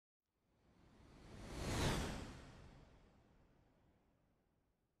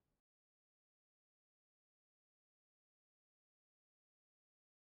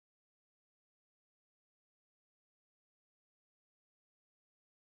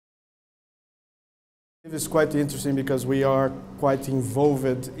It's quite interesting because we are quite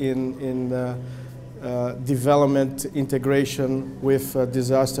involved in development integration with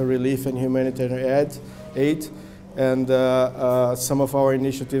disaster relief and humanitarian aid. And some of our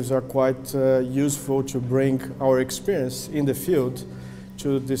initiatives are quite useful to bring our experience in the field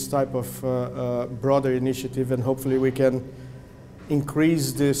to this type of broader initiative, and hopefully we can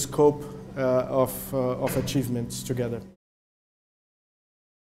increase the scope of achievements together.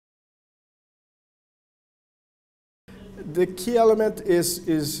 The key element is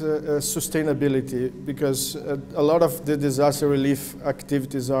sustainability, because a lot of the disaster relief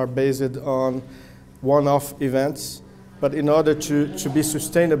activities are based on one-off events, but in order to be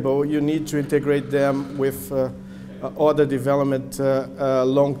sustainable, you need to integrate them with other development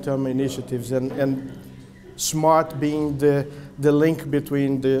long-term initiatives, and SMART being the link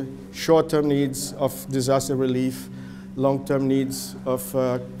between the short-term needs of disaster relief, long-term needs of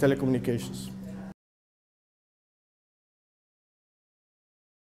telecommunications.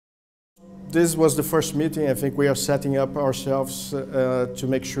 This was the first meeting. I think we are setting up ourselves to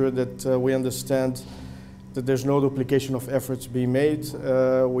make sure that we understand that there's no duplication of efforts being made.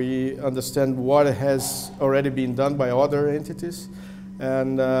 We understand what has already been done by other entities.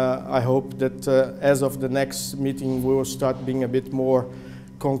 And I hope that as of the next meeting, we will start being a bit more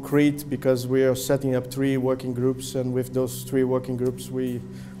concrete, because we are setting up 3 working groups. And with those 3 working groups, we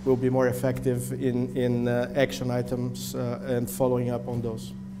will be more effective in action items and following up on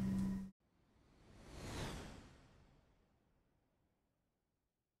those.